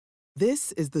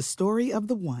This is the story of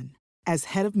the one. As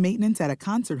head of maintenance at a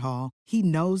concert hall, he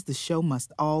knows the show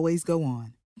must always go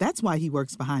on. That's why he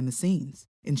works behind the scenes,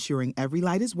 ensuring every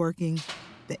light is working,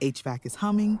 the HVAC is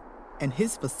humming, and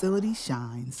his facility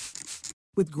shines.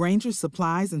 With Grainger's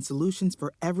supplies and solutions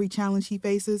for every challenge he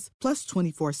faces, plus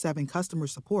 24/7 customer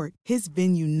support, his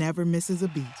venue never misses a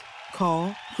beat.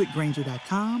 Call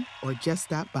quickgrainger.com or just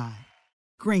stop by.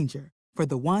 Grainger, for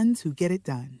the ones who get it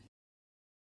done.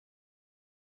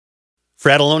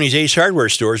 Frattallone's Ace Hardware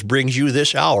Stores brings you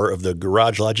this hour of the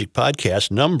Garage Logic podcast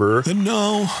number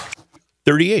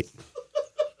 38.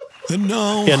 And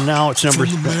now it's number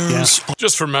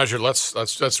Just for measure,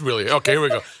 let's really okay. Here we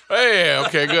go. Hey,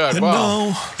 okay, good. And wow.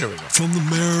 now, Here we go. from the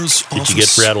mayor's Did you get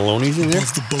Frattallone's in there?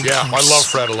 Yeah, I love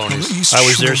Frattallone's. I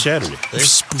was there Saturday. Hey,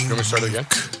 can we start again?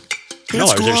 No, I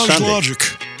was there Garage Sunday.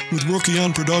 Logic with Rookie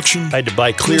on production. I had to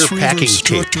buy clear Chris packing Reavers,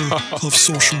 tape. director of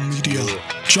social media.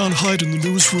 John Hyde in the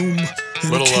newsroom. And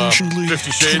Little, occasionally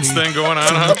 50 Shades Kenny thing going on,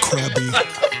 from huh? the Krabby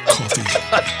Coffee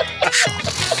Shop.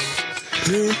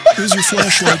 Here is your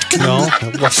flashlight king, No,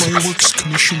 that wasn't. fireworks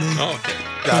commissioner, Oh, okay.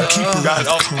 and keeper Got it.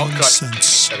 of I'll common cut.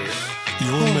 sense.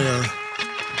 Your mayor,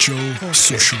 Joe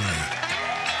Soucheray.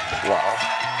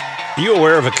 Are you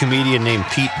aware of a comedian named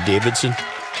Pete Davidson?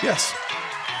 Yes.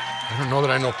 I don't know that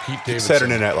I know Pete Davidson.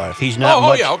 Saturday Night Live. He's not Oh,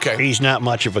 much, yeah, okay. He's not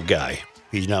much of a guy.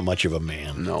 He's not much of a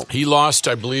man. No. He lost,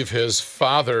 I believe, his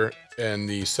father in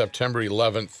the September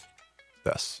 11th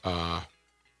Yes.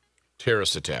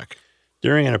 terrorist attack.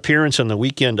 During an appearance on the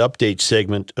Weekend Update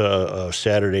segment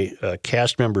Saturday,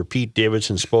 cast member Pete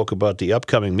Davidson spoke about the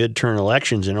upcoming midterm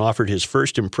elections and offered his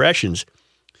first impressions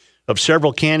of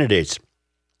several candidates.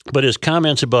 But his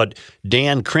comments about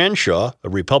Dan Crenshaw, a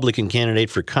Republican candidate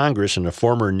for Congress and a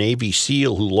former Navy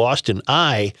SEAL who lost an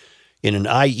eye in an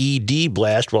IED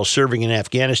blast while serving in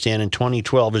Afghanistan in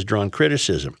 2012, has drawn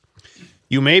criticism.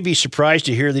 You may be surprised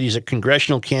to hear that he's a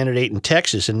congressional candidate in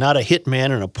Texas and not a hitman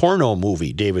in a porno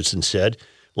movie, Davidson said,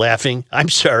 laughing. I'm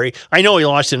sorry. I know he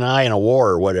lost an eye in a war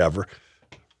or whatever.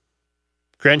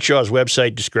 Crenshaw's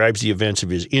website describes the events of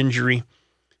his injury.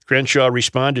 Crenshaw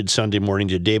responded Sunday morning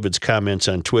to David's comments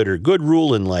on Twitter. Good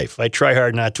rule in life. I try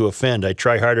hard not to offend. I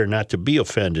try harder not to be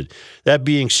offended. That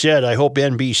being said, I hope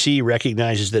NBC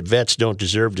recognizes that vets don't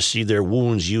deserve to see their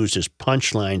wounds used as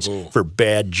punchlines for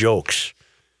bad jokes.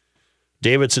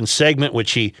 Davidson's segment,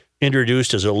 which he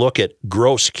introduced as a look at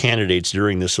gross candidates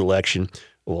during this election,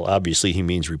 well, obviously he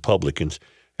means Republicans.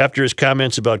 After his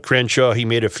comments about Crenshaw, he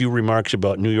made a few remarks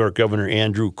about New York Governor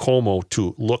Andrew Cuomo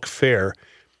to look fair.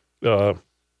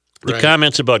 The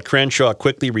comments about Crenshaw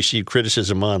quickly received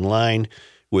criticism online,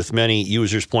 with many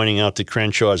users pointing out that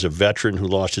Crenshaw is a veteran who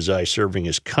lost his eye serving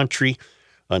his country.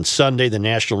 On Sunday, the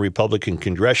National Republican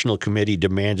Congressional Committee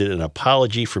demanded an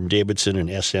apology from Davidson and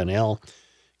SNL.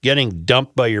 Getting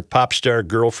dumped by your pop star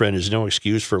girlfriend is no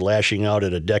excuse for lashing out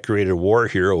at a decorated war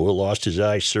hero who lost his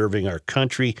eye serving our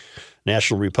country,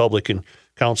 National Republican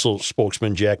Council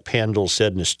spokesman Jack Pandel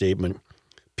said in a statement.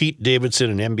 Pete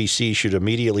Davidson and NBC should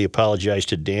immediately apologize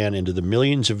to Dan and to the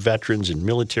millions of veterans and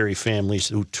military families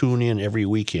who tune in every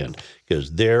weekend,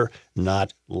 because they're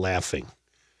not laughing.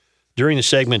 During the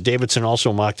segment, Davidson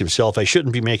also mocked himself. I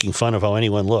shouldn't be making fun of how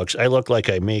anyone looks. I look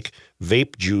like I make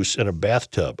vape juice in a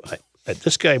bathtub.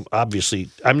 This guy, obviously,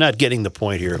 I'm not getting the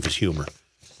point here of his humor.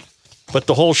 But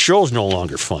the whole show's no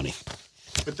longer funny.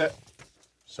 But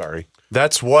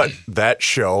that's what that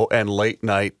show and late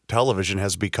night television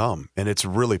has become, and it's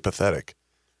really pathetic.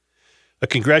 A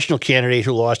congressional candidate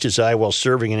who lost his eye while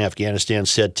serving in Afghanistan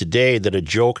said today that a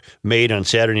joke made on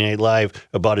Saturday Night Live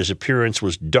about his appearance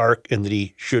was dark and that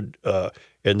he should have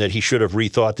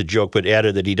rethought the joke, but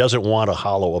added that he doesn't want a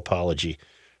hollow apology.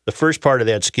 The first part of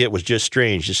that skit was just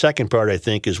strange. The second part, I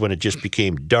think, is when it just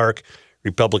became dark.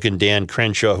 Republican Dan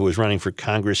Crenshaw, who was running for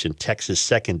Congress in Texas'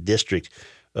 2nd District,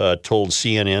 told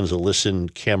CNN's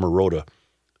Alyssa Camerota,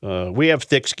 we have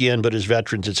thick skin, but as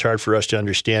veterans, it's hard for us to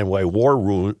understand why war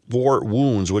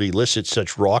wounds would elicit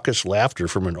such raucous laughter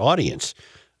from an audience.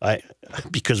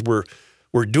 Because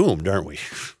we're doomed, aren't we?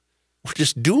 We're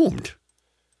just doomed.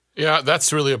 Yeah,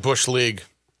 that's really a Bush League.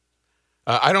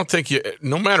 I don't think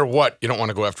no matter what, you don't want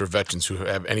to go after veterans who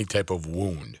have any type of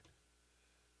wound.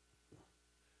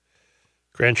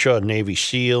 Crenshaw, Navy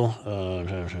SEAL.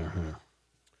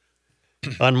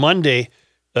 On Monday,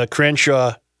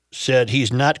 Crenshaw said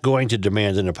he's not going to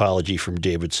demand an apology from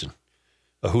Davidson,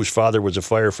 whose father was a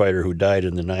firefighter who died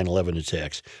in the 9/11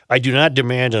 attacks. I do not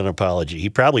demand an apology. He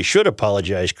probably should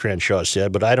apologize, Crenshaw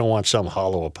said, but I don't want some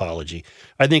hollow apology.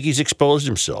 I think he's exposed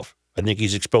himself. I think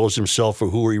he's exposed himself for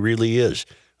who he really is.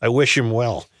 I wish him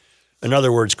well. In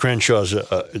other words, Crenshaw's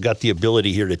got the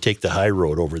ability here to take the high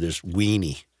road over this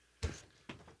weenie.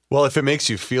 Well, if it makes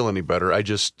you feel any better, I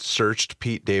just searched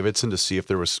Pete Davidson to see if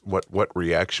there was what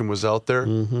reaction was out there,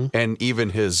 and even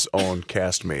his own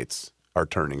castmates are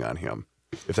turning on him.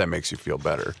 If that makes you feel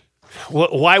better.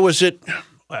 Why was it?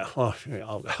 Well,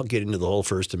 I'll get into the whole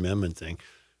First Amendment thing.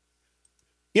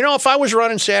 You know, if I was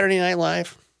running Saturday Night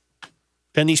Live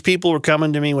and these people were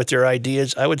coming to me with their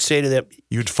ideas, I would say to them,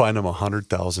 You'd find them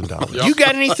 $100,000. you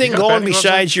got anything going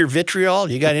besides your vitriol?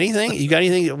 You got anything? You got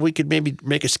anything that we could maybe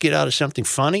make a skit out of something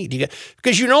funny?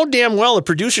 Because you know damn well the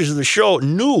producers of the show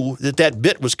knew that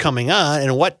bit was coming on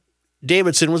and what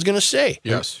Davidson was going to say.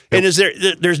 Yes. And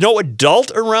there's no adult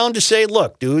around to say,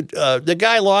 look, dude, the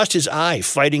guy lost his eye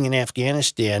fighting in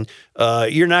Afghanistan.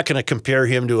 You're not going to compare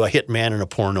him to a hitman in a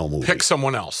porno movie. Pick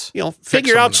someone else. You know,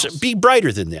 figure out, be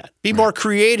brighter than that. Be more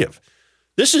creative.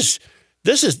 This is,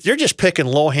 they're just picking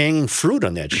low-hanging fruit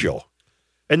on that show.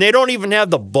 And they don't even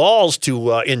have the balls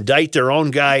to indict their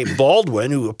own guy, Baldwin,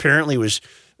 who apparently was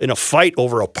in a fight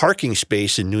over a parking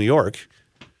space in New York.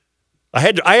 I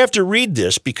have to read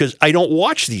this because I don't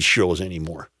watch these shows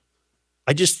anymore.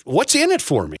 What's in it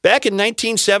for me? Back in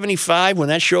 1975, when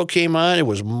that show came on, it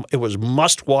was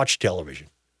must-watch television.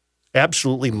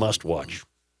 Absolutely must-watch.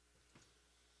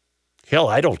 Hell,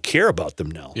 I don't care about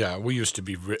them now. Yeah, we used to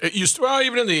be. Even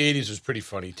in the 80s, it was pretty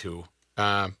funny too.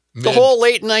 The whole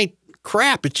late night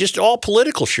crap. It's just all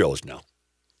political shows now.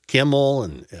 Kimmel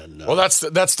and well,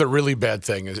 that's the really bad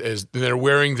thing is they're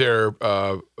wearing their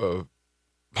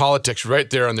politics right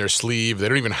there on their sleeve. They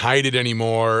don't even hide it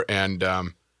anymore. And,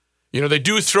 they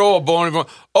do throw a bone and go,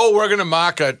 oh, we're going to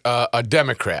mock a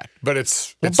Democrat. But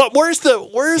but where's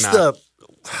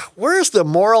the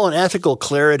moral and ethical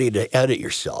clarity to edit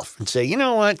yourself and say, you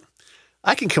know what?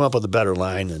 I can come up with a better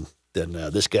line than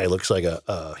this guy looks like a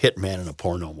hitman in a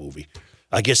porno movie.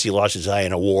 I guess he lost his eye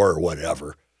in a war or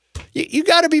whatever. You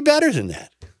got to be better than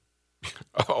that.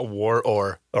 A war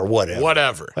or whatever.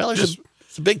 Whatever. Well,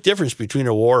 it's a big difference between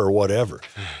a war or whatever.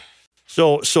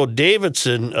 So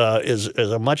Davidson is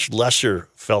a much lesser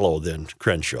fellow than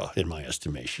Crenshaw, in my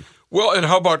estimation. Well, and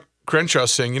how about Crenshaw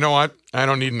saying, you know what? I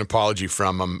don't need an apology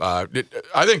from him. I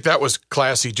think that was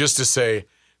classy just to say,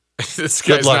 this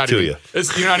guy's good luck to you.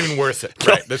 You're not even worth it.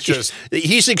 Right. That's just.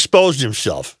 He's exposed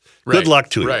himself. Right, good luck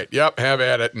to you. Right. Yep. Have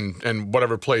at it. And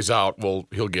whatever plays out,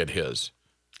 he'll get his.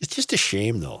 It's just a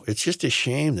shame, though. It's just a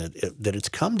shame that it's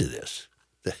come to this.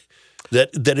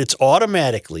 That it's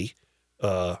automatically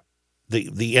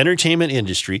the entertainment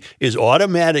industry is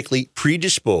automatically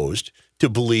predisposed to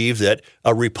believe that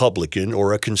a Republican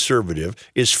or a conservative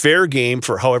is fair game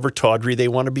for however tawdry they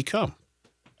want to become.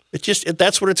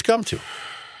 That's what it's come to.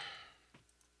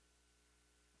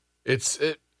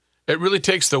 It really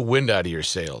takes the wind out of your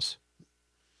sails.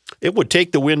 It would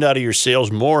take the wind out of your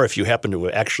sails more if you happen to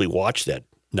actually watch that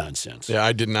nonsense. Yeah,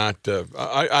 I did not.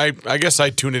 I guess I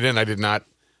tuned it in. I did not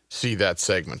see that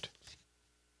segment.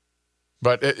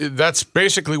 But that's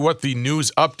basically what the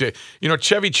news update.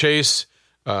 Chevy Chase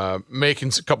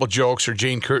making a couple jokes, or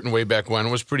Jane Curtin way back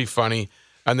when, was pretty funny.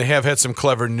 And they have had some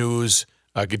clever news.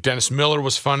 Dennis Miller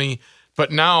was funny.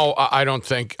 But now I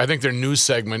think their news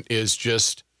segment is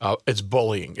just, it's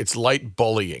bullying. It's light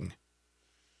bullying.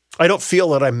 I don't feel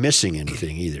that I'm missing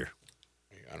anything either.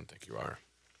 I don't think you are.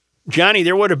 Johnny,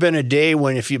 there would have been a day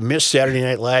when if you missed Saturday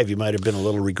Night Live, you might have been a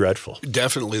little regretful.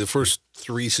 Definitely the first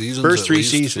 3 seasons.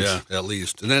 Seasons. Yeah, at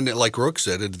least. And then, like Rook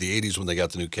said, into the 80s when they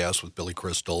got the new cast with Billy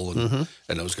Crystal and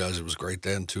those guys, it was great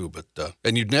then too. But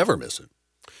and you'd never miss it.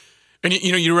 And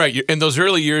you're right. In those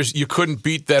early years, you couldn't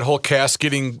beat that whole cast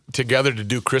getting together to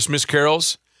do Christmas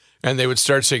carols. And they would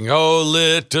start singing, "Oh,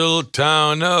 little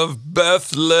town of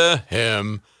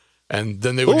Bethlehem." And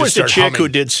then they would just start humming. Who was the chick who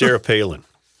did Sarah Palin?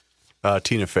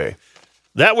 Tina Fey.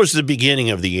 That was the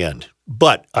beginning of the end.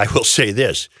 But I will say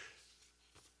this.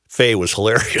 Fey was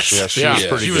hilarious. Yeah, she was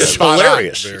pretty good.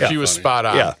 Hilarious. She was spot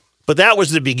on. Yeah. But that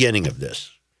was the beginning of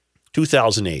this.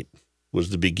 2008 was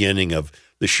the beginning of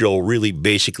the show really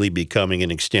basically becoming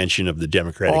an extension of the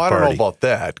Democratic Party. I don't know about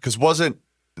that, because wasn't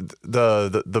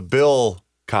the Bill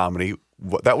comedy,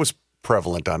 that was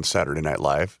prevalent on Saturday Night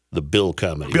Live? The Bill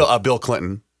comedy. Bill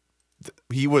Clinton.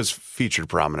 He was featured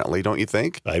prominently, don't you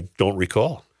think? I don't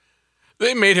recall.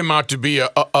 They made him out to be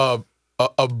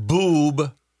a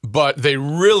boob, but they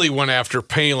really went after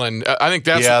Palin. I think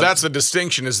that's the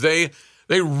distinction, is they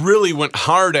really went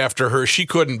hard after her. She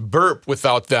couldn't burp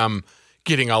without them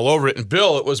getting all over it. And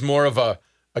Bill, it was more of a,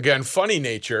 again, funny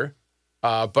nature.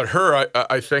 But her,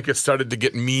 I think it started to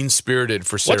get mean-spirited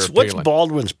for Sarah Palin. What's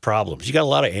Baldwin's problems? You got a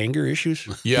lot of anger issues?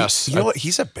 Yes. You know what?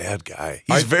 He's a bad guy.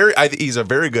 He's a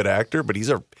very good actor, but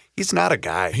he's not a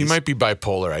guy. He might be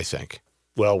bipolar, I think.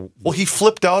 Well, he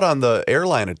flipped out on the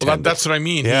airline attendant. Well, that's what I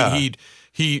mean. Yeah.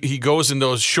 he goes in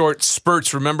those short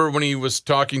spurts. Remember when he was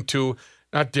talking to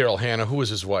not Daryl Hannah, who was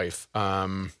his wife?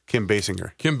 Kim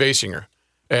Basinger. Kim Basinger.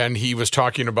 And he was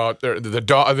talking about the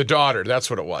daughter. That's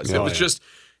what it was. It was just,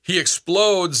 he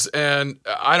explodes, and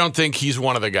I don't think he's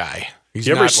one of the guy. He's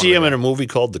You ever not see one him of in a movie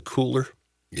called The Cooler?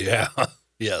 Yeah.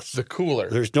 Yes. the cooler.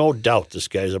 There's no doubt this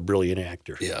guy's a brilliant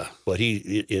actor. Yeah. But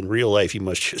he, in real life, he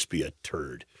must just be a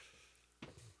turd.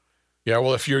 Yeah,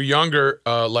 well, if you're younger,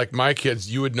 like my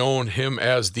kids, you would know him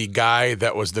as the guy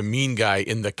that was the mean guy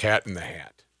in The Cat in the Hat.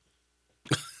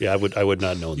 Yeah, I would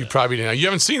not know You that. probably didn't. You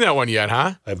haven't seen that one yet,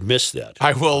 huh? I've missed that.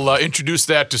 I will introduce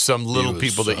that to some little He was,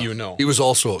 people that you know. He was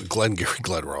also Glenn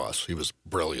Ross. He was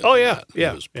brilliant. Oh, in yeah, that. yeah,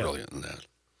 He was brilliant in that.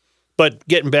 But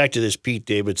getting back to this Pete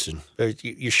Davidson,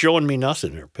 you're showing me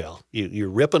nothing there, pal. You're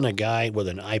ripping a guy with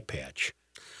an eye patch.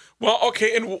 Well,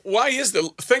 okay, and why is that?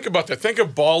 Think about that. Think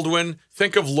of Baldwin.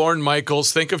 Think of Lorne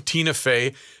Michaels. Think of Tina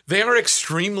Fey. They are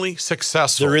extremely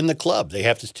successful. They're in the club. They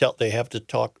have to tell. They have to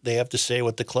talk. They have to say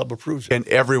what the club approves of. And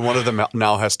every one of them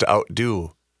now has to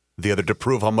outdo the other to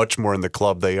prove how much more in the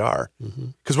club they are.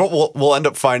 Because what we'll end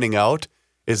up finding out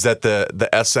is that the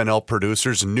SNL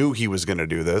producers knew he was going to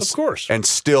do this. Of course. And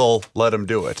still let him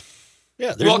do it.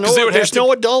 Yeah, there's, Well, 'cause they would there's have to-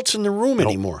 no adults in the room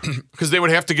anymore. Because they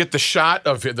would have to get the shot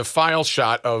of it, the file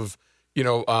shot of,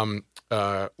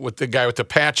 with the guy with the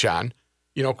patch on,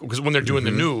 because when they're doing the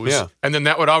news, Yeah. and then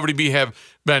that would already have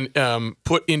been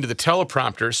put into the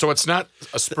teleprompter, so it's not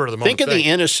a spur of the moment Think of the thing.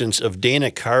 innocence of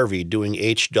Dana Carvey doing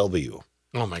HW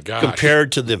Oh my God!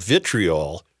 compared to the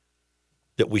vitriol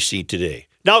that we see today.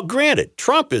 Now, granted,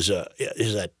 Trump is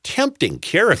a tempting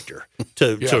character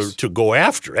to Yes. to go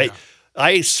after.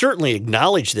 I certainly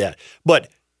acknowledge that, but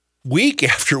week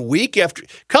after week after,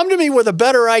 come to me with a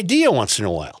better idea once in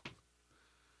a while.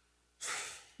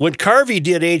 When Carvey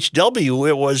did HW,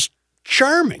 it was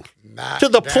charming to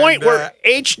the point where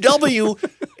HW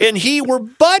and he were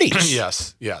buddies.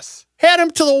 yes. Had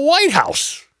him to the White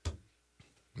House.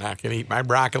 Not gonna eat my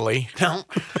broccoli. No.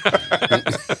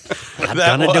 Not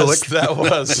gonna do it. That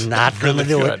was Not gonna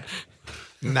do it.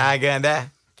 Not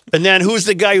gonna. And then who's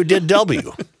the guy who did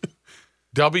W?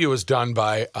 W was done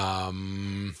by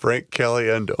Frank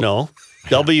Caliendo. No.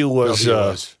 W was,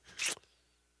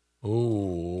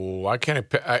 I can't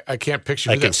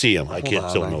picture. I who can that- see him. I can't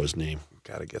on, don't I- know his name.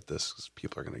 Got to get this because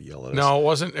people are going to yell at us. No, it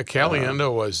wasn't.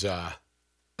 Caliendo was. A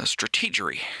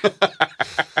strategery.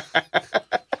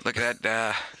 Look at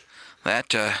that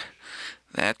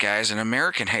guy's an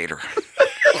American hater.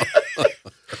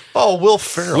 Oh, Will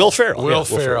Ferrell. Will Ferrell. Will Yeah,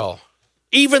 Ferrell.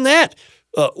 Even that,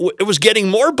 it was getting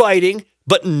more biting,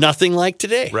 but nothing like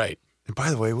today. Right. And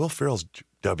by the way, Will Ferrell's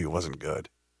W wasn't good.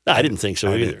 No, I didn't think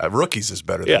so either. Rookies is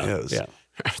better Yeah, than his. yeah.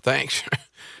 Thanks.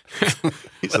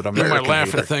 He's an Do American my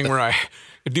laughing hater. thing where I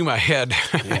do my head.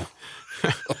 Yeah.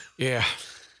 Yeah.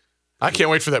 I can't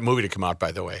wait for that movie to come out.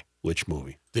 By the way, Which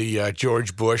movie? the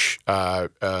George Bush,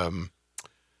 Dick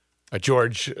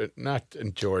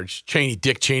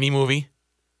Cheney movie.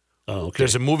 Oh, okay.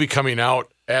 There's a movie coming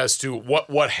out as to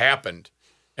what happened,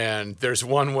 and there's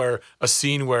one where a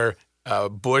scene where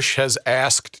Bush has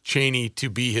asked Cheney to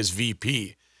be his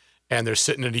VP, and they're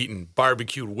sitting and eating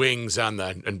barbecued wings and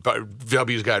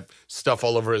W's got stuff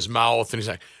all over his mouth, and he's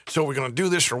like, "So we're gonna do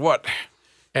this or what?"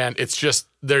 And it's just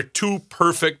they're two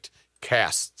perfect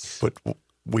casts. But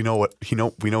we know what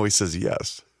we know. He says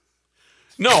yes.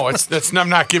 No, I'm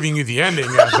not giving you the ending,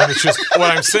 but it's just what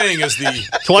I'm saying is the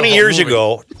 20 whole years movie.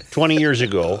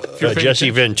 ago, Jesse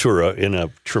Ventura, in a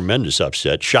tremendous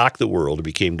upset, shocked the world and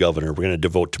became governor. We're going to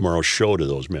devote tomorrow's show to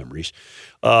those memories.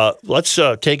 Let's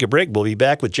take a break. We'll be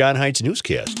back with John Heights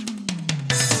Newscast.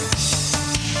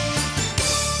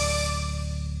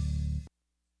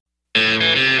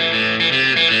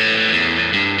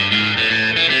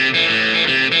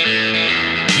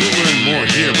 You'll learn more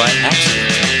here by accident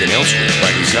than elsewhere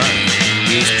by design.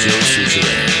 Here's Joe Cesare.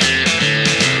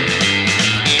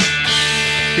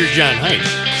 Here's John Heights.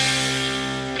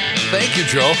 Thank you,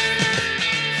 Joe.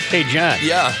 Hey, John.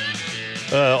 Yeah.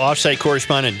 Offsite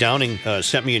correspondent Downing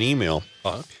sent me an email.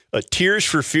 Tears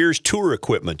for Fears tour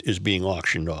equipment is being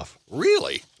auctioned off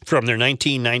Really? from their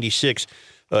 1996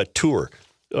 tour.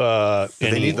 Do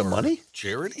they need the money?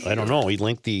 Charity? I don't know. He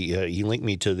linked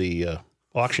me to the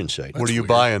auction site. What are you weird.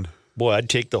 buying? Boy, I'd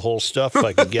take the whole stuff if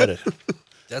I could get it.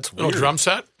 That's Little weird. drum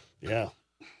set. Yeah.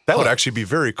 That would actually be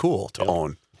very cool to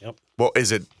own. Yep. Well,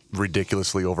 is it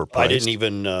ridiculously overpriced? I didn't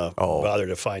even bother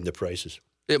to find the prices.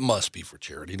 It must be for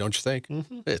charity, don't you think?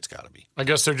 It's got to be. I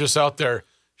guess they're just out there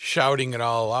shouting it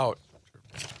all out.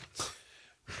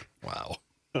 Wow.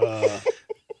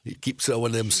 You keep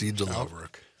sowing them seeds on the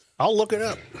overlook. I'll look it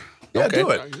up. Yeah, Okay. do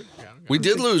it. We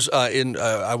did lose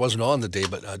I wasn't on the day,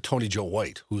 but Tony Joe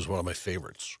White, who was one of my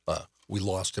favorites. We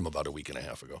lost him about a week and a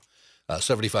half ago.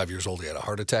 75 years old. He had a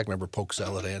heart attack. Remember Polk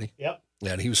Salad Annie? Yep.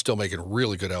 Yeah, and he was still making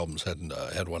really good albums.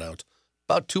 Had one out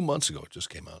about 2 months ago. It just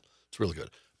came out. It's really good.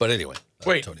 But anyway,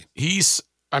 Wait, Tony.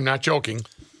 I'm not joking.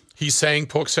 He sang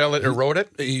Polk Salad or wrote it?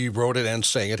 He wrote it and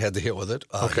sang it, had the hit with it.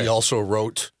 Okay. He also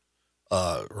wrote,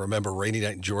 remember Rainy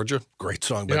Night in Georgia? Great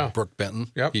song by Brooke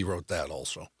Benton. Yep. He wrote that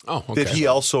also. Oh, okay. Did he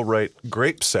also write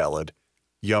Grape Salad?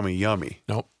 Yummy, yummy.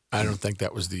 Nope. I don't think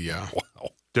that was the. Wow.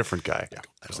 Different guy.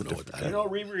 I don't know what that You is. know,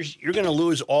 Reavers, you're going to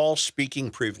lose all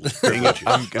speaking privilege.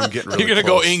 I'm getting really You're gonna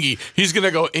go close. Ingy. He's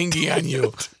gonna go Ingy on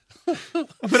you. I'm going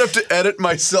to have to edit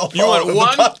myself You out went of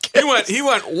one. the podcast. He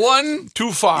went one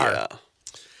too far. Yeah.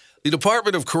 The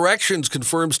Department of Corrections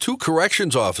confirms 2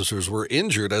 corrections officers were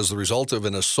injured as the result of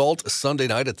an assault Sunday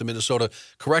night at the Minnesota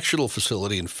Correctional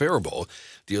Facility in Faribault.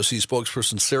 DOC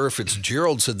spokesperson Sarah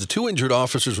Fitzgerald said the 2 injured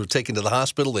officers were taken to the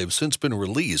hospital. They've since been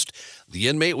released. The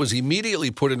inmate was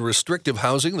immediately put in restrictive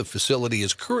housing. The facility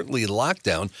is currently in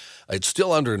lockdown. It's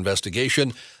still under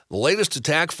investigation. The latest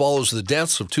attack follows the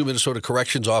deaths of 2 Minnesota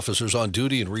corrections officers on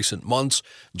duty in recent months.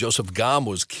 Joseph Gahm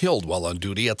was killed while on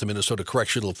duty at the Minnesota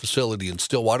Correctional Facility in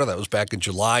Stillwater. That was back in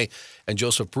July. And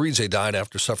Joseph Brise died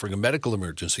after suffering a medical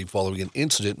emergency following an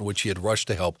incident in which he had rushed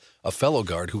to help a fellow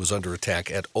guard who was under attack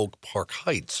at Oak Park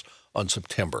Heights on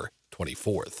September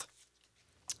 24th.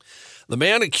 The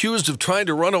man accused of trying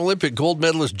to run Olympic gold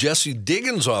medalist Jesse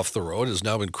Diggins off the road has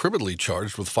now been criminally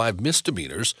charged with 5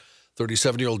 misdemeanors.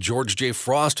 37-year-old George J.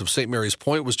 Frost of St. Mary's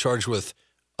Point was charged with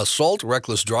assault,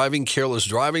 reckless driving, careless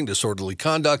driving, disorderly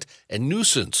conduct, and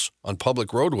nuisance on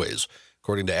public roadways.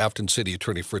 According to Afton City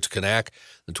Attorney Fritz Kanak,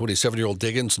 the 27-year-old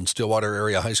Diggins and Stillwater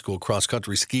Area High School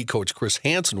cross-country ski coach Chris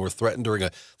Hansen were threatened during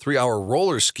a 3-hour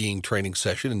roller skiing training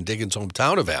session in Diggins'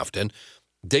 hometown of Afton.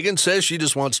 Diggins says she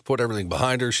just wants to put everything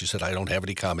behind her. She said, "I don't have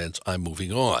any comments. I'm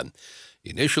moving on."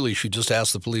 Initially, she just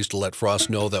asked the police to let Frost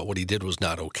know that what he did was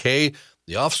not okay.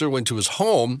 The officer went to his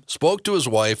home, spoke to his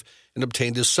wife, and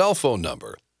obtained his cell phone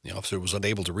number. The officer was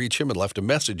unable to reach him and left a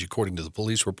message, according to the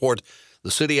police report. The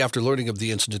city, after learning of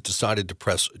the incident, decided to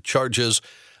press charges.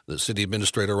 The city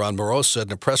administrator, Ron Moros, said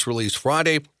in a press release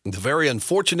Friday, "The very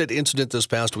unfortunate incident this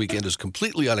past weekend is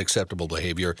completely unacceptable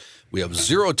behavior. We have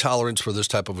zero tolerance for this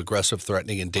type of aggressive,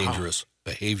 threatening, and dangerous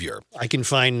behavior." I can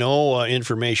find no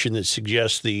information that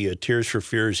suggests the Tears for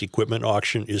Fears equipment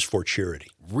auction is for charity.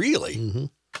 Really? Mm-hmm.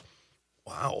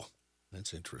 Wow.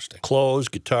 That's interesting. Clothes,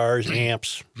 guitars,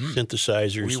 amps,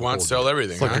 synthesizers. We the want whole to sell deal.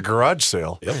 everything. It's like huh? a garage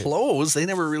sale. Clothes, they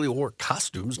never really wore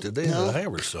costumes, did they? That I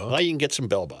ever saw. Well, you can get some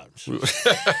bell bottoms.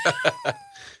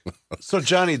 So,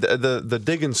 Johnny, the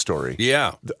Diggins story.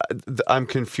 Yeah. I'm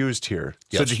confused here.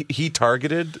 Yes. So he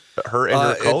targeted her and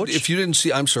her coach? If you didn't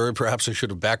see, I'm sorry, perhaps I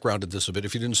should have backgrounded this a bit.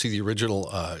 If you didn't see the original,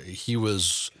 he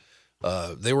was,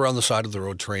 they were on the side of the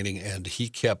road training, and he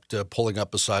kept pulling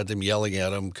up beside them, yelling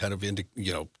at them, kind of into,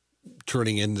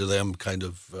 turning into them, kind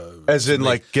of. As in,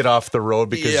 like, get off the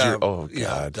road because yeah, you're, oh, God,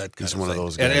 yeah, that kind he's of one thing. of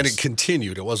those guys. And it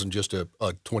continued. It wasn't just a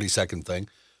 20-second thing.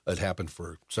 It happened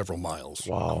for several miles,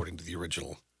 according to the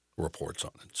original reports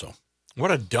on it. So,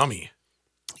 What a dummy.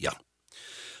 yeah.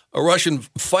 A Russian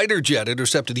fighter jet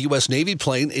intercepted a U.S. Navy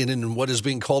plane in what is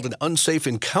being called an unsafe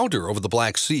encounter over the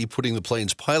Black Sea, putting the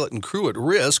plane's pilot and crew at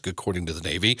risk, according to the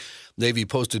Navy. Navy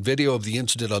posted video of the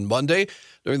incident on Monday.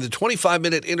 During the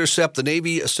 25-minute intercept, the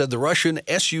Navy said the Russian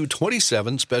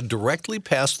Su-27 sped directly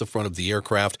past the front of the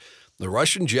aircraft. The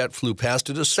Russian jet flew past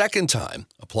it a second time,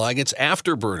 applying its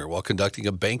afterburner while conducting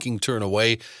a banking turn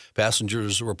away.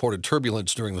 Passengers reported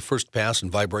turbulence during the first pass and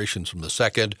vibrations from the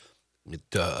second.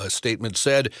 A statement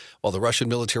said, while the Russian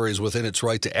military is within its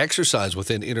right to exercise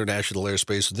within international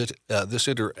airspace, this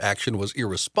interaction was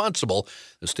irresponsible,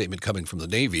 a statement coming from the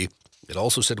Navy. It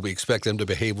also said we expect them to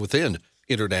behave within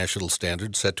international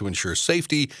standards set to ensure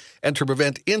safety and to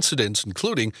prevent incidents,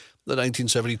 including the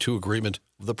 1972 Agreement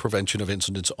of the Prevention of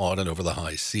Incidents on and over the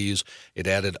High Seas. It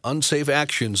added unsafe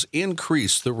actions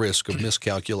increase the risk of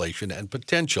miscalculation and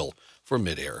potential for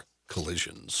mid-air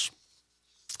collisions.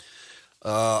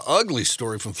 Ugly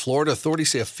story from Florida. Authorities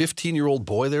say a 15-year-old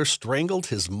boy there strangled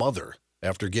his mother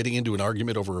after getting into an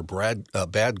argument over a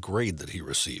bad grade that he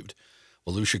received.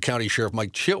 Volusia County Sheriff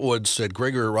Mike Chitwood said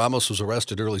Gregory Ramos was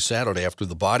arrested early Saturday after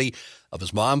the body of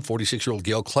his mom, 46-year-old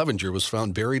Gail Clevenger, was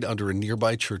found buried under a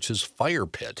nearby church's fire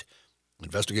pit.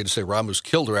 Investigators say Ramos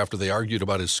killed her after they argued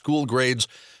about his school grades.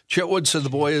 Chitwood said the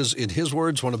boy is, in his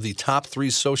words, one of the top 3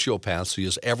 sociopaths he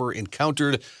has ever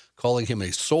encountered, calling him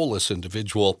a soulless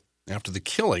individual. After the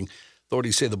killing,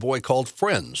 authorities say the boy called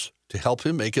friends to help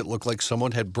him make it look like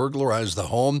someone had burglarized the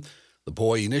home. The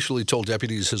boy initially told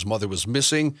deputies his mother was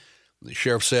missing. The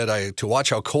sheriff said, to watch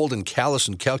how cold and callous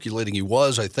and calculating he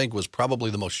was, I think was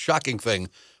probably the most shocking thing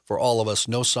for all of us.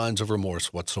 No signs of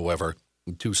remorse whatsoever.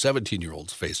 And 2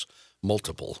 17-year-olds face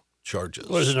multiple charges.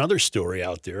 Well, there's another story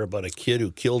out there about a kid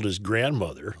who killed his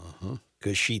grandmother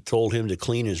because she told him to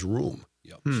clean his room.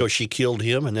 Yep. So she killed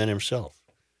him and then himself.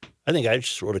 I think I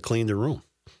just would have cleaned the room.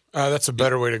 That's a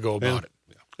better way to go about it.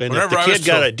 And if the kid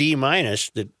got a D-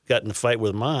 that got in the fight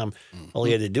with mom, all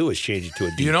he had to do was change it to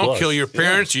a D+. You don't kill your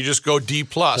parents, you just go D+.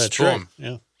 That's Boom. right.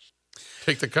 Yeah.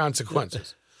 Take the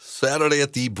consequences. Saturday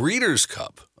at the Breeders'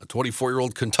 Cup, a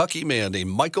 24-year-old Kentucky man named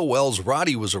Michael Wells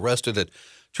Roddy was arrested at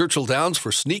Churchill Downs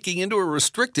for sneaking into a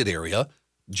restricted area,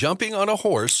 jumping on a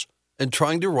horse, and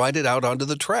trying to ride it out onto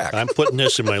the track. I'm putting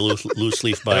this in my loose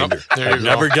leaf binder. There you I've go.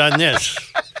 never done this.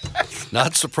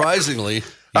 Not surprisingly,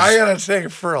 I got to take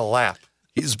it for a lap.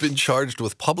 he's been charged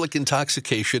with public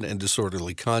intoxication and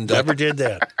disorderly conduct. Never did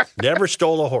that. Never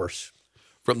stole a horse.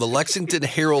 From the Lexington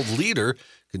Herald-Leader,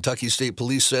 Kentucky State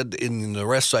Police said in an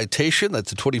arrest citation that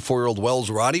the 24-year-old Wells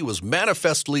Roddy was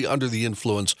manifestly under the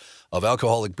influence of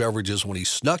alcoholic beverages when he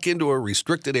snuck into a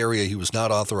restricted area he was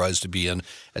not authorized to be in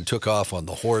and took off on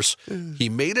the horse. He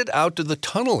made it out to the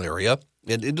tunnel area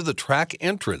and into the track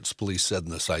entrance, police said in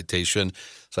the citation.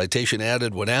 Citation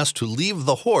added, when asked to leave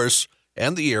the horse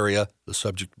and the area, the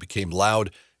subject became loud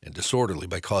and disorderly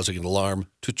by causing an alarm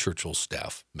to Churchill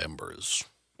staff members.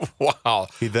 Wow.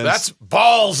 then- That's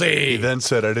ballsy. He then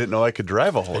said, I didn't know I could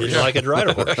drive a I horse. didn't know I could ride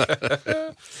a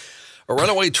horse. A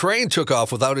runaway train took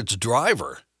off without its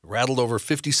driver, rattled over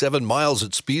 57 miles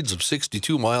at speeds of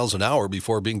 62 miles an hour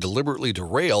before being deliberately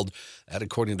derailed, that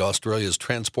according to Australia's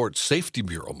Transport Safety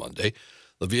Bureau Monday.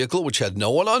 The vehicle, which had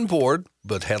no one on board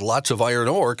but had lots of iron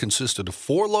ore, consisted of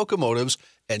 4 locomotives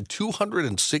and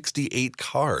 268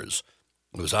 cars.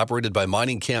 It was operated by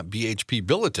mining camp BHP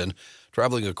Billiton,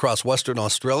 traveling across Western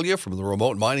Australia from the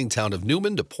remote mining town of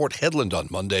Newman to Port Hedland on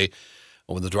Monday.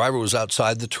 When the driver was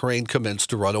outside, the train commenced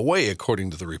to run away,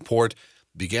 according to the report.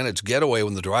 It began its getaway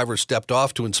when the driver stepped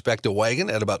off to inspect a wagon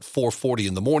at about 4:40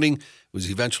 in the morning. It was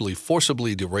eventually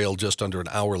forcibly derailed just under an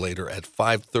hour later at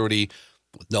 5:30.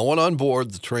 With no one on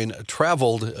board, the train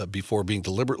traveled before being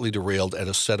deliberately derailed at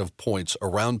a set of points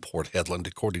around Port Hedland,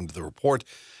 according to the report.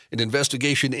 An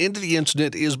investigation into the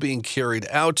incident is being carried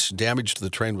out. Damage to the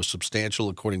train was substantial,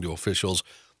 according to officials.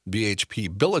 BHP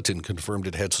Billiton confirmed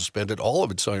it had suspended all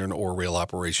of its iron ore rail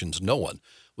operations. No one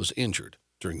was injured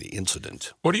during the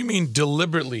incident. What do you mean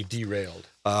deliberately derailed?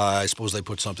 I suppose they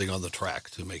put something on the track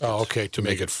to make to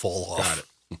make it fall off. Got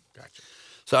it. Gotcha.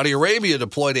 Saudi Arabia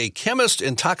deployed a chemist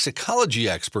and toxicology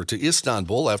expert to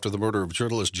Istanbul after the murder of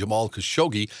journalist Jamal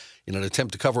Khashoggi in an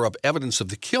attempt to cover up evidence of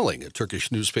the killing, a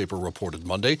Turkish newspaper reported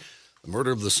Monday. The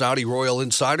murder of the Saudi royal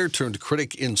insider turned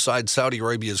critic inside Saudi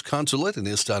Arabia's consulate in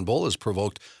Istanbul has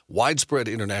provoked widespread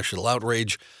international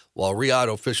outrage. While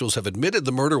Riyadh officials have admitted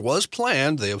the murder was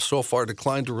planned, they have so far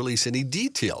declined to release any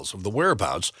details of the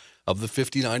whereabouts of the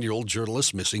 59-year-old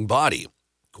journalist's missing body.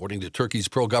 According to Turkey's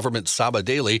pro-government Sabah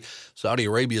Daily, Saudi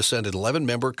Arabia sent an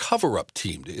 11-member cover-up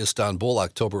team to Istanbul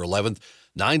October 11th,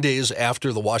 9 days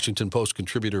after the Washington Post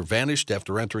contributor vanished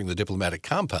after entering the diplomatic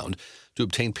compound to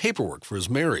obtain paperwork for his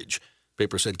marriage. The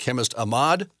paper said chemist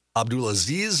Ahmad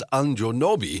Abdulaziz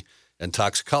Anjonobi and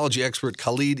toxicology expert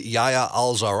Khalid Yahya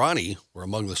Al-Zarani were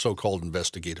among the so-called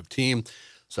investigative team.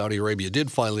 Saudi Arabia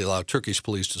did finally allow Turkish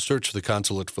police to search the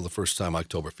consulate for the first time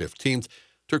October 15th.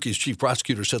 Turkey's chief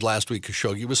prosecutor said last week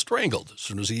Khashoggi was strangled as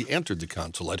soon as he entered the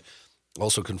consulate.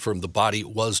 Also confirmed the body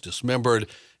was dismembered.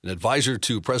 An advisor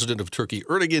to President of Turkey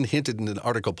Erdogan hinted in an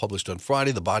article published on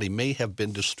Friday the body may have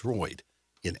been destroyed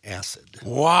in acid.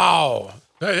 Wow.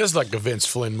 That is like a Vince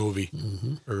Flynn movie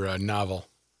or a novel.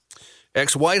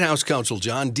 Ex-White House counsel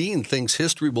John Dean thinks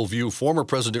history will view former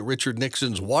President Richard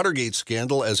Nixon's Watergate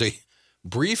scandal as a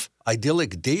brief,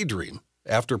 idyllic daydream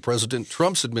after President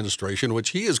Trump's administration, which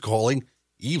he is calling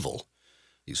evil.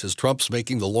 He says Trump's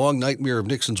making the long nightmare of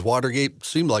Nixon's Watergate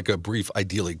seem like a brief,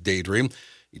 idyllic daydream.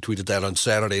 He tweeted that on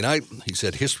Saturday night. He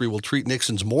said history will treat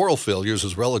Nixon's moral failures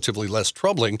as relatively less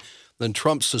troubling than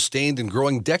Trump's sustained and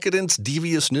growing decadence,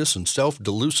 deviousness, and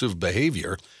self-delusive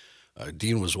behavior.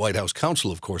 Dean was White House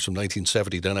counsel, of course, from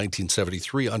 1970 to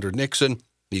 1973 under Nixon.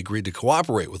 He agreed to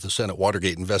cooperate with the Senate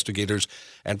Watergate investigators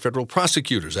and federal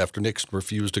prosecutors after Nixon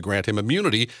refused to grant him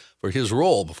immunity for his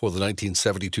role before the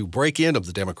 1972 break-in of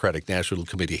the Democratic National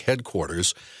Committee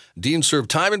headquarters. Dean served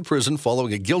time in prison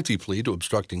following a guilty plea to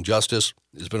obstructing justice.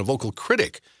 He's been a vocal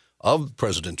critic of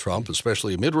President Trump,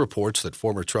 especially amid reports that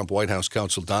former Trump White House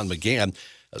counsel Don McGahn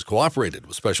has cooperated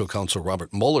with special counsel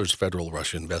Robert Mueller's federal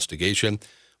Russia investigation.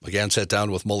 McGahn sat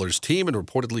down with Mueller's team and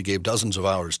reportedly gave dozens of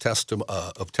hours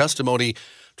of testimony.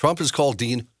 Trump has called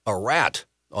Dean a rat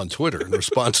on Twitter in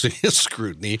response to his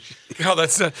scrutiny. Oh,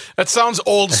 that sounds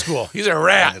old school. He's a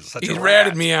rat. He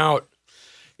ratted me out.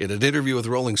 In an interview with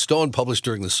Rolling Stone published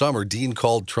during the summer, Dean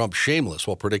called Trump shameless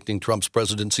while predicting Trump's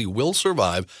presidency will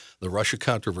survive the Russia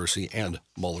controversy and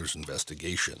Mueller's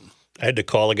investigation. I had to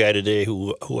call a guy today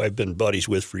who I've been buddies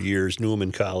with for years, knew him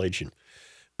in college, and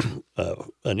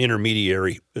an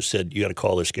intermediary said, "You got to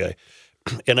call this guy."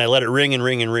 And I let it ring and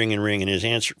ring and ring and ring, and his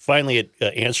answer finally,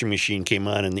 answering machine came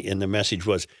on, and the message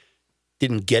was,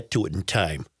 "Didn't get to it in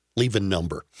time. Leave a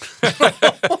number."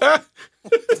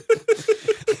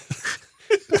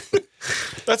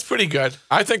 That's pretty good.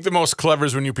 I think the most clever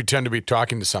is when you pretend to be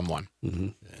talking to someone. Mm-hmm.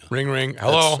 Yeah. Ring, ring.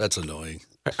 Hello. That's annoying.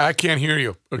 I can't hear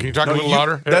you. Can you talk a little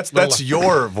louder? That's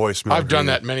your voicemail. I've done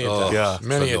that many a times. Yeah,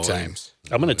 many a times.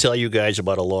 I'm going to tell you guys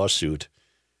about a lawsuit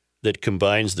that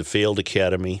combines the failed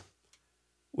academy.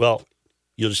 Well,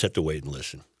 you'll just have to wait and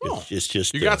listen. Oh, it's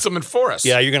just you got something for us.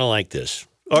 Yeah, you're going to like this.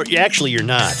 Or actually, you're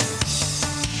not.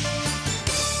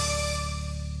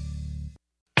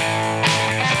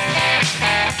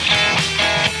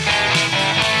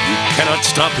 Cannot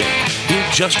stop him.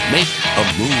 He'll just make a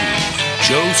move.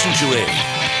 Joe Soucheray.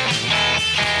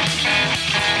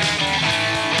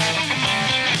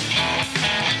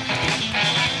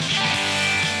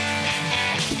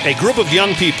 A group of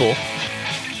young people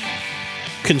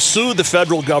can sue the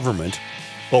federal government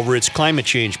over its climate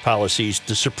change policies,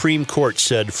 the Supreme Court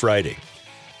said Friday.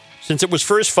 Since it was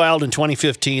first filed in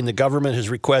 2015, the government has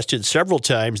requested several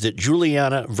times that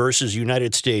Juliana versus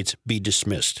United States be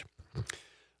dismissed.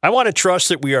 I want to trust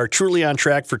that we are truly on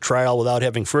track for trial without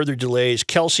having further delays,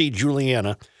 Kelsey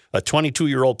Juliana, a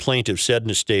 22-year-old plaintiff, said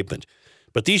in a statement.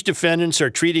 But these defendants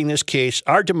are treating this case,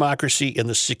 our democracy, and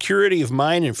the security of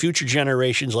mine and future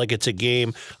generations like it's a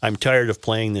game. I'm tired of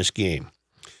playing this game.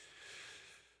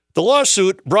 The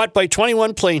lawsuit, brought by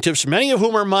 21 plaintiffs, many of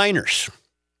whom are minors,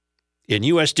 in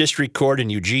U.S. District Court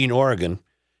in Eugene, Oregon,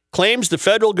 claims the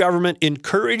federal government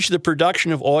encouraged the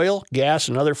production of oil, gas,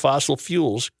 and other fossil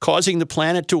fuels, causing the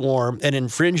planet to warm and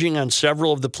infringing on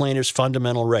several of the plaintiffs'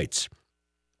 fundamental rights.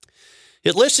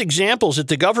 It lists examples that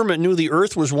the government knew the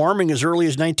Earth was warming as early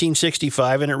as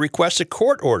 1965, and it requests a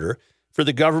court order for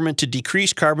the government to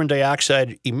decrease carbon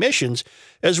dioxide emissions,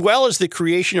 as well as the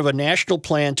creation of a national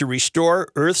plan to restore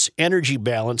Earth's energy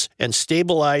balance and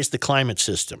stabilize the climate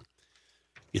system.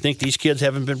 You think these kids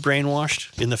haven't been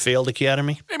brainwashed in the failed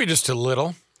academy? Maybe just a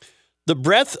little. The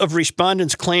breadth of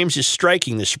respondents' claims is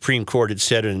striking, the Supreme Court had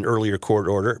said in an earlier court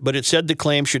order, but it said the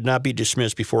claim should not be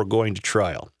dismissed before going to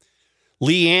trial.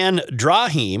 Leanne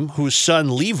Drahim, whose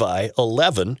son Levi,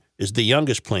 11, is the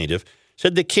youngest plaintiff,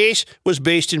 said the case was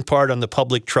based in part on the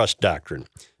public trust doctrine.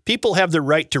 People have the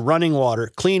right to running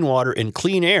water, and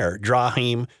clean air,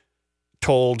 Drahim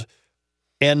told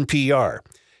NPR.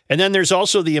 And then there's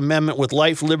also the amendment with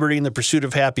life, liberty, and the pursuit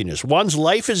of happiness. One's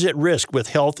life is at risk with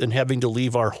health and having to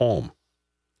leave our home.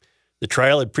 The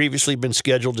trial had previously been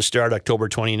scheduled to start October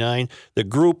 29. The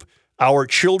group, Our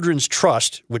Children's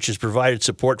Trust, which has provided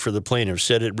support for the plaintiffs,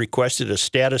 said it requested a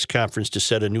status conference to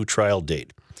set a new trial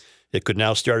date. It could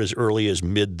now start as early as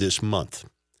mid this month.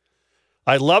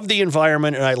 I love the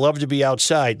environment and I love to be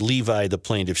outside, Levi, the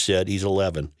plaintiff, said. He's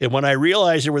 11. And when I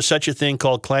realized there was such a thing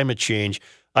called climate change,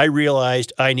 I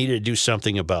realized I needed to do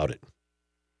something about it.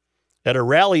 At a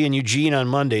rally in Eugene on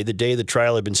Monday, the day the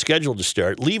trial had been scheduled to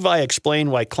start, Levi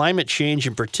explained why climate change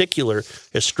in particular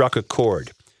has struck a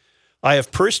chord. I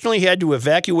have personally had to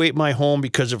evacuate my home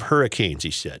because of hurricanes,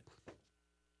 he said.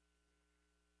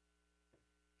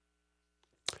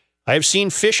 I have seen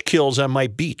fish kills on my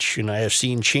beach, and I have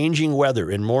seen changing weather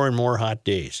and more hot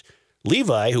days.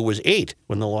 Levi, who was 8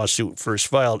 when the lawsuit first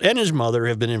filed, and his mother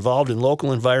have been involved in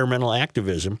local environmental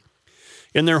activism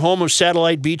in their home of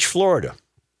Satellite Beach, Florida.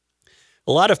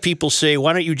 A lot of people say,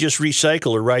 why don't you just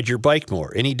recycle or ride your bike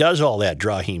more? And he does all that,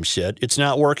 Drahim said. It's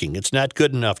not working. It's not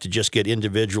good enough to just get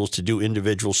individuals to do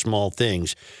individual small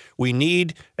things. We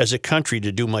need, as a country,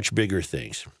 to do much bigger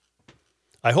things.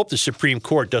 I hope the Supreme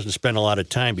Court doesn't spend a lot of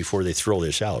time before they throw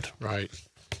this out. Right.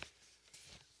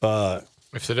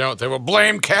 If they don't, they will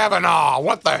blame Kavanaugh.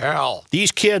 What the hell?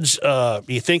 These kids,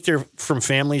 you think they're from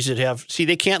families that have... See,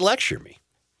 they can't lecture me.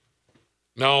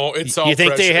 No, it's all You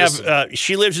think they prejudice. have...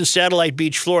 she lives in Satellite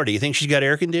Beach, Florida. You think she's got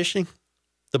air conditioning?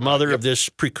 The mother of this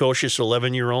precocious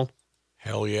 11-year-old?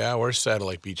 Hell yeah. Where's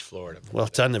Satellite Beach, Florida? Well,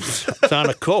 it's on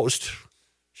the coast.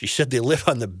 She said they live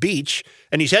on the beach,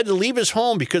 and he's had to leave his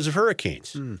home because of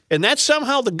hurricanes. And that's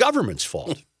somehow the government's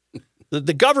fault.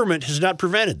 The government has not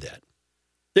prevented that.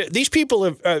 These people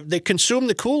have they consume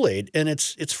the Kool-Aid, and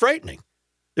it's frightening.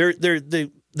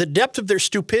 The depth of their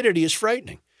stupidity is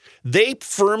frightening. They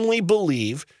firmly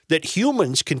believe that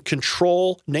humans can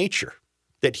control nature,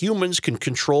 that humans can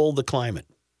control the climate.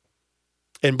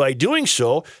 And by doing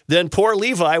so, then poor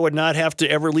Levi would not have to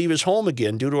ever leave his home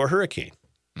again due to a hurricane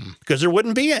because there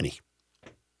wouldn't be any.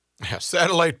 Yeah,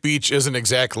 Satellite Beach isn't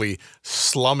exactly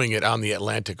slumming it on the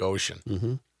Atlantic Ocean.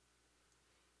 Mm-hmm.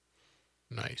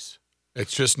 Nice.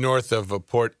 It's just north of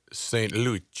Port St.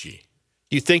 Lucie.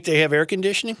 Do you think they have air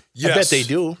conditioning? Yes. I bet they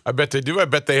do. I bet they do. I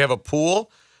bet they have a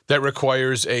pool that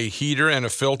requires a heater and a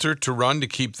filter to run to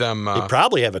keep them. They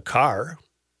probably have a car.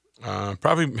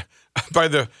 Probably by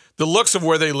the looks of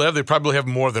where they live, they probably have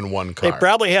more than one car. They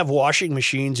probably have washing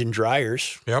machines and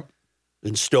dryers. Yep.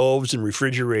 And stoves and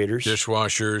refrigerators.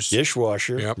 Dishwasher.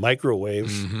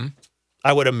 Microwaves. Mm-hmm.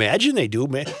 I would imagine they do.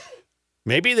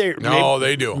 Maybe they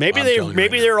they do.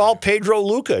 Maybe they're all Pedro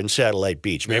Luca in Satellite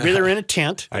Beach. Maybe they're in a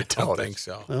tent. I don't think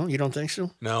so. No, you don't think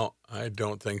so? No, I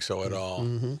don't think so at all.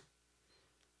 Mm-hmm.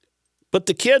 But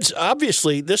the kids,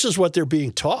 obviously, this is what they're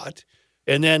being taught.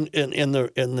 And then in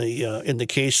the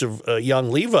case of young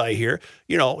Levi here,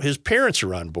 his parents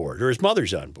are on board or his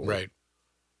mother's on board. Right.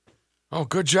 Oh,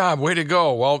 good job. Way to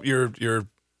go. Well, you're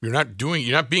not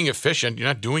being efficient. You're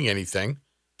not doing anything.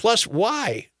 Plus,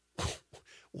 why?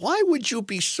 Why would you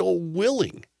be so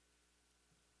willing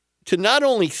to not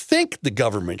only think the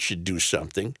government should do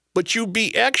something, but you'd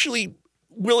be actually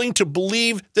willing to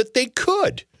believe that they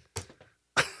could?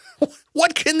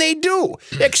 What can they do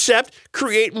except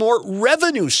create more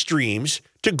revenue streams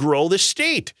to grow the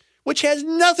state, which has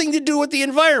nothing to do with the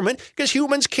environment because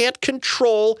humans can't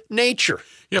control nature.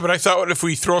 Yeah, but I thought if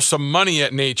we throw some money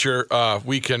at nature,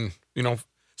 we can,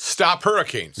 stop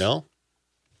hurricanes. No.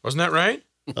 Wasn't that right?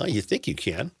 Well, you think you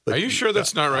can. Are you sure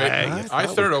that's not right? I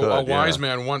thought a wise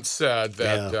man once said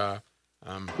that.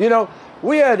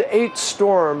 We had 8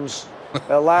 storms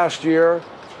last year,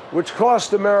 which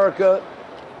cost America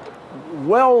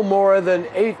well more than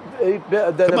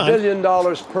 $1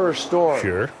 billion per storm.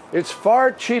 Sure. It's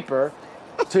far cheaper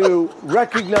to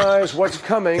recognize what's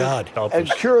coming and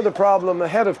cure the problem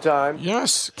ahead of time.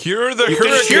 Yes, cure the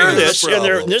hurricane. Cure this,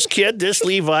 and this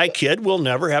Levi kid will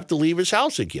never have to leave his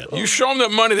house again. You show them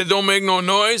that money that don't make no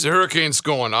noise, the hurricane's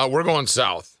going. We're going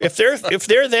south. If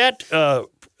they're that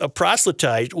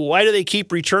proselytized, why do they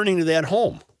keep returning to that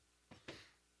home?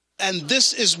 And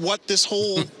this is what this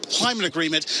whole climate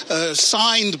agreement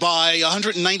signed by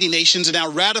 190 nations and now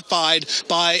ratified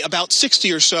by about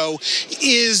 60 or so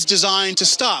is designed to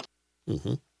stop.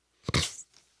 Mm-hmm.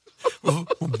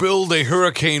 Build a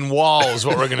hurricane wall is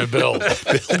what we're going to build.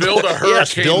 Build a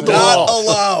hurricane wall. Not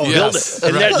allowed. Yes,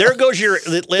 and there goes your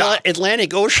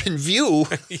Atlantic Ocean view.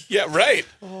 Yeah, right.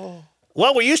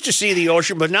 Well, we used to see the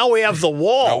ocean, but now we have the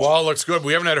wall. The wall looks good.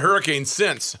 We haven't had a hurricane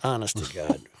since. Honest to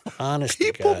God. Honest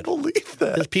to God. People believe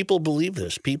that. People believe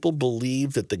this. People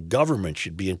believe that the government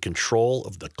should be in control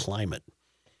of the climate.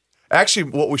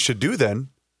 Actually, what we should do then,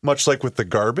 much like with the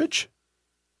garbage,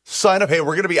 sign up. Hey,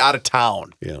 we're going to be out of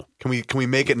town. Yeah. Can we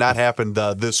make it not happen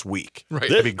this week? Right.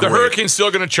 The hurricane's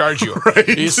still going to charge you. Right.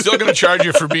 He's still going to charge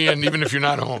you for being, even if you're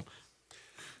not home.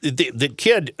 The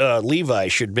kid, Levi,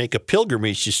 should make a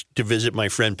pilgrimage just to visit my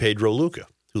friend Pedro Luca,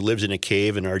 who lives in a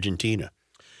cave in Argentina.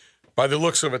 By the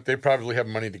looks of it, they probably have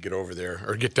money to get over there,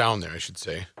 or get down there, I should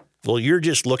say. Well, you're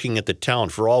just looking at the town.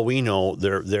 For all we know,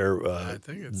 they're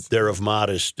of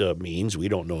modest means. We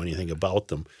don't know anything about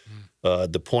them.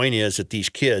 The point is that these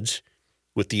kids,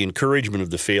 with the encouragement of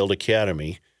the failed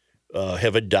academy,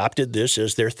 have adopted this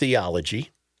as their theology.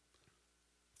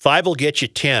 5 will get you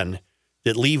 10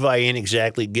 that Levi ain't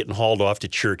exactly getting hauled off to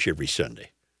church every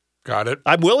Sunday. Got it.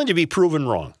 I'm willing to be proven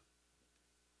wrong.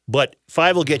 But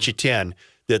 5 will get you 10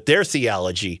 that their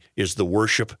theology is the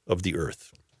worship of the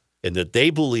earth and that they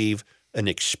believe an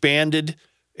expanded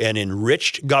and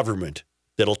enriched government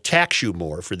that'll tax you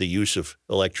more for the use of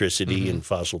electricity and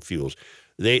fossil fuels.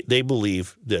 They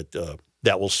believe that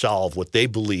that will solve what they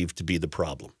believe to be the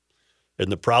problem.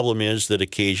 And the problem is that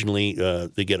occasionally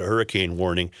they get a hurricane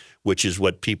warning, which is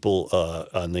what people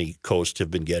on the coast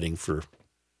have been getting for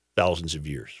thousands of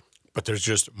years. But there's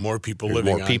just more people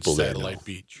living on Satellite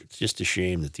Beach. It's just a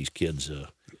shame that these kids...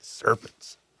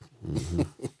 serpents.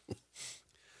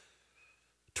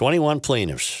 21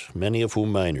 plaintiffs, many of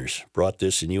whom minors, brought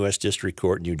this in U.S. District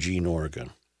Court in Eugene,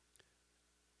 Oregon.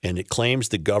 And it claims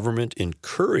the government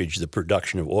encouraged the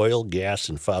production of oil, gas,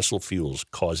 and fossil fuels,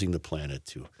 causing the planet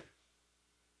to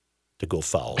go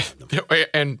foul on them.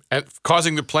 and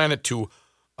causing the planet to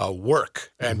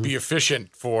work and be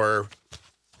efficient for,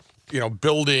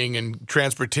 building and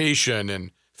transportation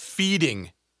and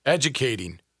feeding,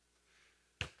 educating.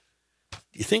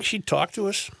 Do you think she'd talk to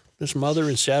us? This mother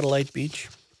in Satellite Beach?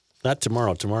 Not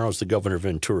tomorrow. Tomorrow's the Governor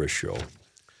Ventura show.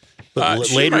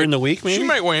 But later in the week, maybe? She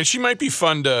might win. She might be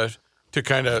fun to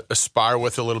kind of aspire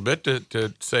with a little bit,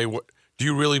 to say, do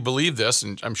you really believe this?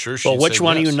 And I'm sure she'll say which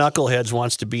one yes. of you knuckleheads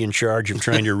wants to be in charge of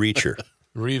trying to reach her?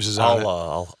 Reeves is on it.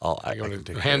 I'm going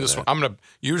to hand this one.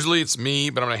 Usually it's me,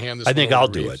 but I'm going to hand this one I think over I'll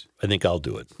to do Reeves. it. I think I'll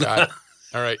do it. Got it.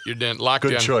 All right, you're done. Locked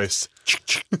in. Good choice.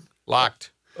 Locked.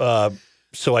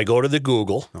 So I go to the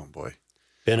Google. Oh, boy.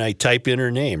 And I type in her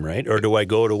name, right? Or do I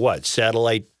go to what?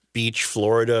 Satellite Beach,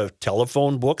 Florida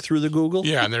telephone book through the Google?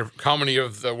 Yeah, and how many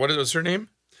of what was her name?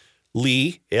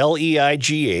 Leigh, Leigh. Well,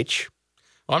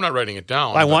 I'm not writing it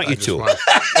down. I want you to.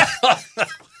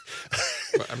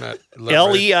 I'm not.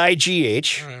 Leigh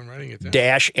I'm writing it down.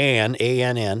 dash Ann,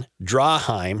 A-N-N,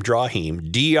 Drahim,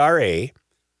 Drahim.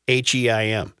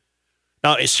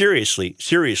 Now, seriously,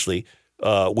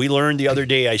 we learned the other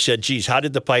day, I said, geez, how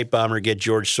did the pipe bomber get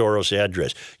George Soros'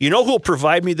 address? You know who'll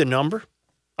provide me the number?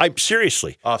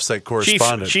 Seriously. Offsite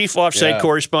correspondent. Chief offsite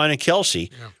correspondent Kelsey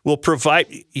will provide.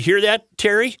 You hear that,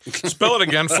 Terry? Spell it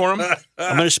again for him.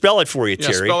 I'm going to spell it for you, Yeah,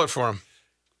 Terry. spell it for him.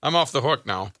 I'm off the hook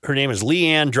now. Her name is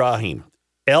Leanne Drahim.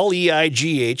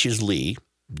 Leigh is Lee,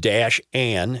 dash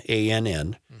Ann,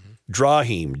 A-N-N,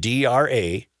 Drahim,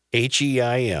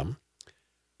 Drahim.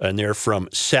 And they're from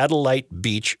Satellite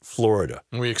Beach, Florida.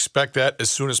 And we expect that as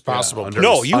soon as possible. Under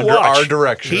watch. our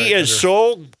direction. He is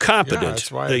so competent.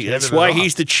 Yeah, that's why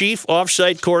he's the chief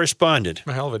offsite correspondent.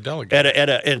 I'm a hell of a delegate. And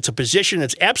it's a position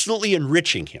that's absolutely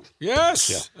enriching him.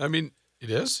 Yes. Yeah. I mean, it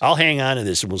is. I'll hang on to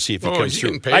this and we'll see if he comes is he through.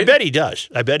 getting paid? I bet he does.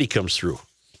 I bet he comes through.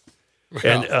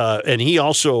 And he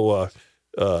also,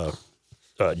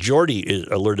 Jordy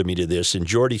alerted me to this, and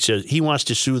Jordy says he wants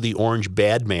to sue the Orange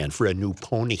Bad Man for a new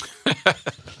pony.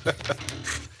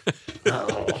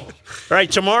 All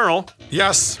right, tomorrow.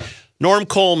 Yes. Norm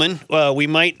Coleman. We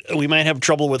might have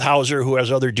trouble with Hauser, who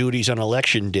has other duties on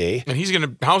Election Day.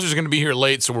 And Hauser's gonna be here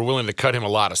late, so we're willing to cut him a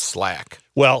lot of slack.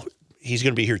 Well, he's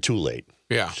going to be here too late.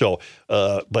 Yeah. So,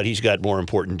 but he's got more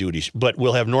important duties. But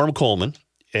we'll have Norm Coleman.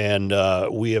 And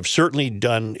we have certainly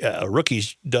done,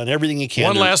 Rookie's done everything he can.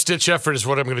 One last ditch effort is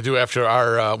what I'm going to do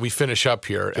after we finish up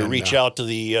here. To reach out to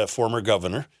the former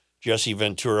governor, Jesse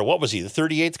Ventura. What was he, the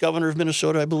 38th governor of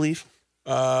Minnesota, I believe?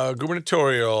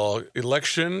 Gubernatorial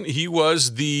election. He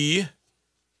was the,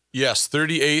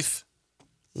 38th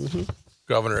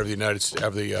governor of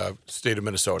the state of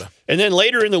Minnesota. And then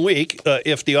later in the week,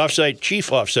 if the chief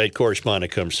offsite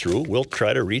correspondent comes through, we'll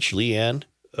try to reach Leanne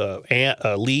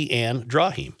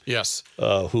Drahim. Yes.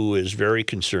 Who is very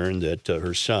concerned that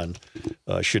her son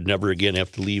should never again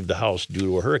have to leave the house due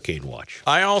to a hurricane watch.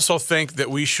 I also think that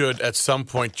we should at some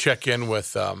point check in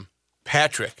with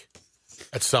Patrick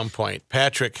at some point.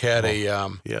 Patrick had a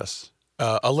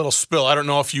little spill. I don't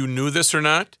know if you knew this or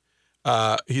not.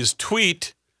 His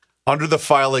tweet. Under the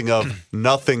filing of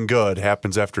nothing good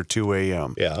happens after 2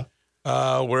 a.m. Yeah.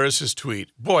 Where is his tweet?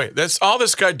 Boy, that's all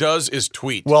this guy does is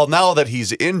tweet. Well, now that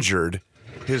he's injured,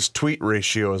 his tweet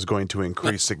ratio is going to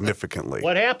increase significantly.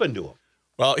 What happened to him?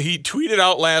 Well, he tweeted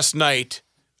out last night.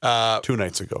 2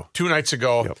 nights ago. 2 nights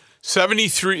ago. Yep.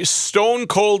 73, stone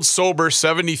cold sober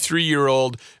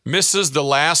 73-year-old misses the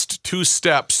last 2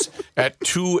 steps at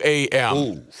 2 a.m.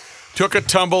 Ooh. Took a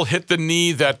tumble, hit the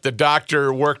knee that the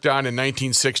doctor worked on in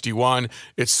 1961.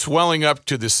 It's swelling up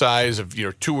to the size of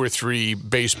 2 or 3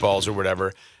 baseballs or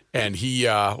whatever. And he,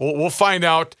 we'll find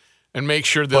out and make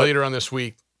sure that later on this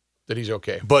week that he's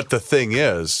okay. But the thing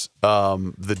is,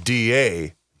 the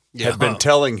DA had been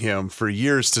telling him for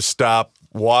years to stop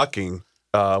walking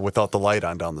without the light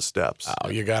on down the steps. Oh,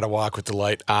 you got to walk with the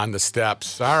light on the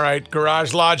steps. All right,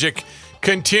 Garage Logic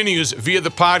continues via the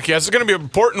podcast. It's going to be an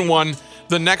important one.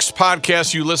 The next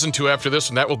podcast you listen to after this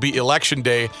one, that will be Election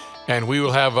Day, and we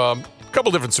will have a couple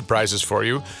different surprises for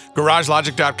you.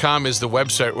 GarageLogic.com is the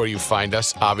website where you find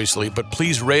us, obviously, but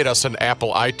please rate us on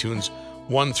Apple iTunes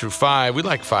 1 through 5. We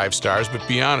like 5 stars, but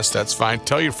be honest, that's fine.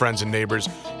 Tell your friends and neighbors.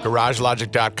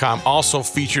 GarageLogic.com also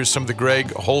features some of the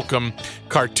Greg Holcomb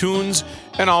cartoons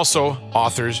and also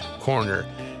Author's Corner.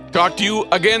 Talk to you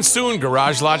again soon,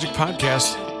 Garage Logic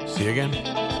Podcast. See you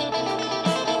again.